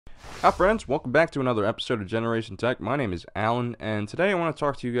Hi friends, welcome back to another episode of Generation Tech. My name is Alan, and today I want to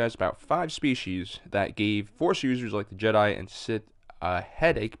talk to you guys about 5 species that gave Force users like the Jedi and Sith a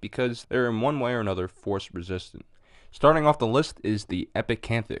headache because they're in one way or another Force resistant. Starting off the list is the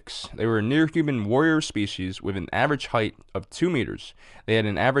Epicanthics. They were a near-human warrior species with an average height of 2 meters. They had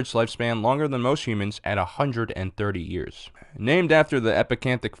an average lifespan longer than most humans at 130 years. Named after the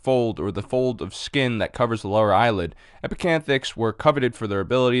epicanthic fold, or the fold of skin that covers the lower eyelid, Epicanthics were coveted for their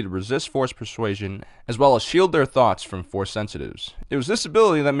ability to resist Force persuasion, as well as shield their thoughts from Force sensitives. It was this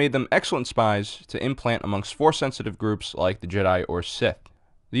ability that made them excellent spies to implant amongst Force-sensitive groups like the Jedi or Sith.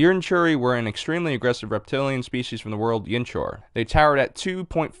 The Yinchuri were an extremely aggressive reptilian species from the world Yinchor. They towered at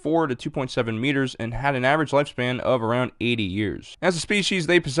 2.4 to 2.7 meters and had an average lifespan of around 80 years. As a species,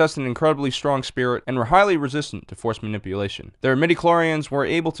 they possessed an incredibly strong spirit and were highly resistant to Force manipulation. Their midichlorians were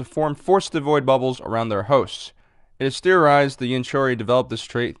able to form Force-devoid bubbles around their hosts. It is theorized the Yinchuri developed this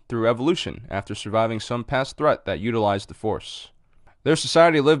trait through evolution after surviving some past threat that utilized the Force. Their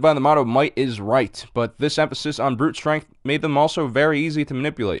society lived by the motto, might is right, but this emphasis on brute strength made them also very easy to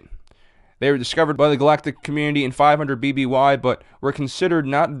manipulate. They were discovered by the galactic community in 500 BBY, but were considered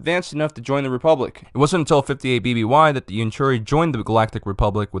not advanced enough to join the Republic. It wasn't until 58 BBY that the Yinchuri joined the Galactic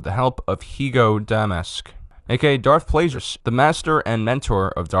Republic with the help of Higo Damask, aka Darth Plagueis, the master and mentor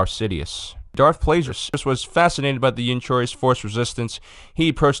of Darth Sidious. Darth Plagueis was fascinated by the Yinchuri's Force resistance. He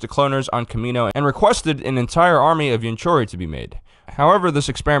approached the cloners on Kamino and requested an entire army of Yinchuri to be made. However, this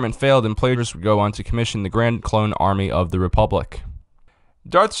experiment failed and Plagueis would go on to commission the Grand Clone Army of the Republic.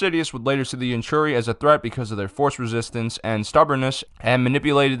 Darth Sidious would later see the Yinchuri as a threat because of their Force resistance and stubbornness, and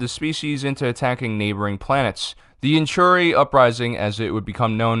manipulated the species into attacking neighboring planets. The Yinchuri Uprising, as it would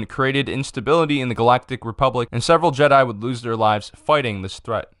become known, created instability in the Galactic Republic, and several Jedi would lose their lives fighting this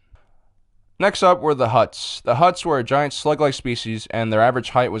threat. Next up were the Hutts. The Hutts were a giant slug-like species, and their average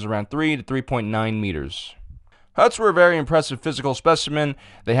height was around 3 to 3.9 meters. Hutts were a very impressive physical specimen.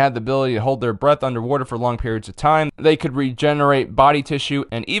 They had the ability to hold their breath underwater for long periods of time. They could regenerate body tissue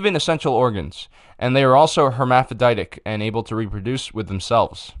and even essential organs. And they were also hermaphroditic and able to reproduce with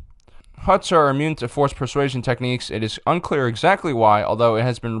themselves. Hutts are immune to Force persuasion techniques. It is unclear exactly why, although it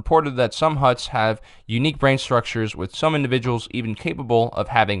has been reported that some Hutts have unique brain structures, with some individuals even capable of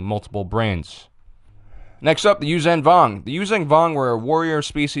having multiple brains. Next up, the Yuuzhan Vong. The Yuuzhan Vong were a warrior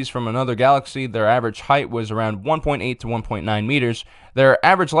species from another galaxy. Their average height was around 1.8 to 1.9 meters. Their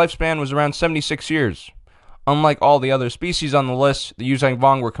average lifespan was around 76 years. Unlike all the other species on the list, the Yuuzhan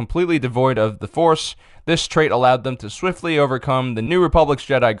Vong were completely devoid of the Force. This trait allowed them to swiftly overcome the New Republic's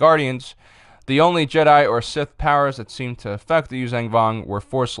Jedi Guardians. The only Jedi or Sith powers that seemed to affect the Yuuzhan Vong were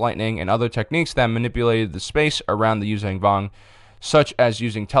Force lightning and other techniques that manipulated the space around the Yuuzhan Vong, such as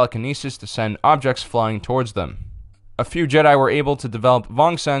using telekinesis to send objects flying towards them. A few Jedi were able to develop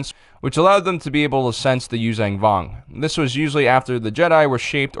Vong Sense, which allowed them to be able to sense the Yuuzhan Vong. This was usually after the Jedi were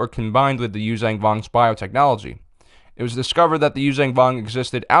shaped or combined with the Yuuzhan Vong's biotechnology. It was discovered that the Yuuzhan Vong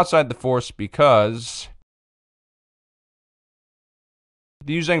existed outside the Force because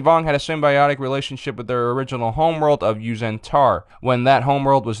the Yuuzhan Vong had a symbiotic relationship with their original homeworld of Yuuzhan Tar. When that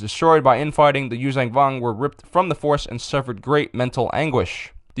homeworld was destroyed by infighting, the Yuuzhan Vong were ripped from the Force and suffered great mental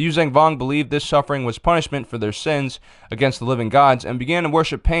anguish. The Yuuzhan Vong believed this suffering was punishment for their sins against the living gods and began to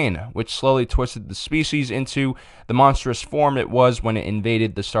worship pain, which slowly twisted the species into the monstrous form it was when it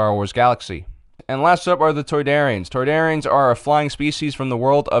invaded the Star Wars galaxy. And last up are the Toydarians. Toydarians are a flying species from the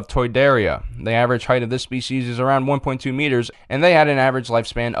world of Toydaria. The average height of this species is around 1.2 meters, and they had an average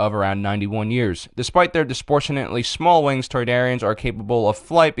lifespan of around 91 years. Despite their disproportionately small wings, Toydarians are capable of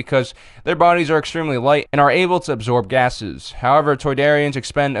flight because their bodies are extremely light and are able to absorb gases. However, Toydarians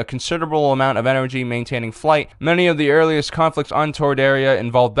expend a considerable amount of energy maintaining flight. Many of the earliest conflicts on Toydaria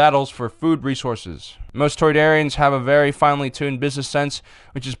involved battles for food resources. Most Toydarians have a very finely tuned business sense,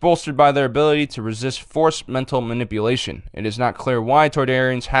 which is bolstered by their ability to resist Force mental manipulation. It is not clear why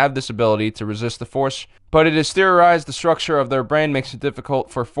Toydarians have this ability to resist the Force, but it is theorized the structure of their brain makes it difficult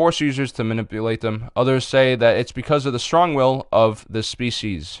for Force users to manipulate them. Others say that it's because of the strong will of this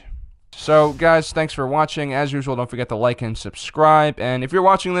species. So, guys, thanks for watching. As usual, don't forget to like and subscribe. And if you're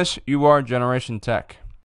watching this, you are Generation Tech.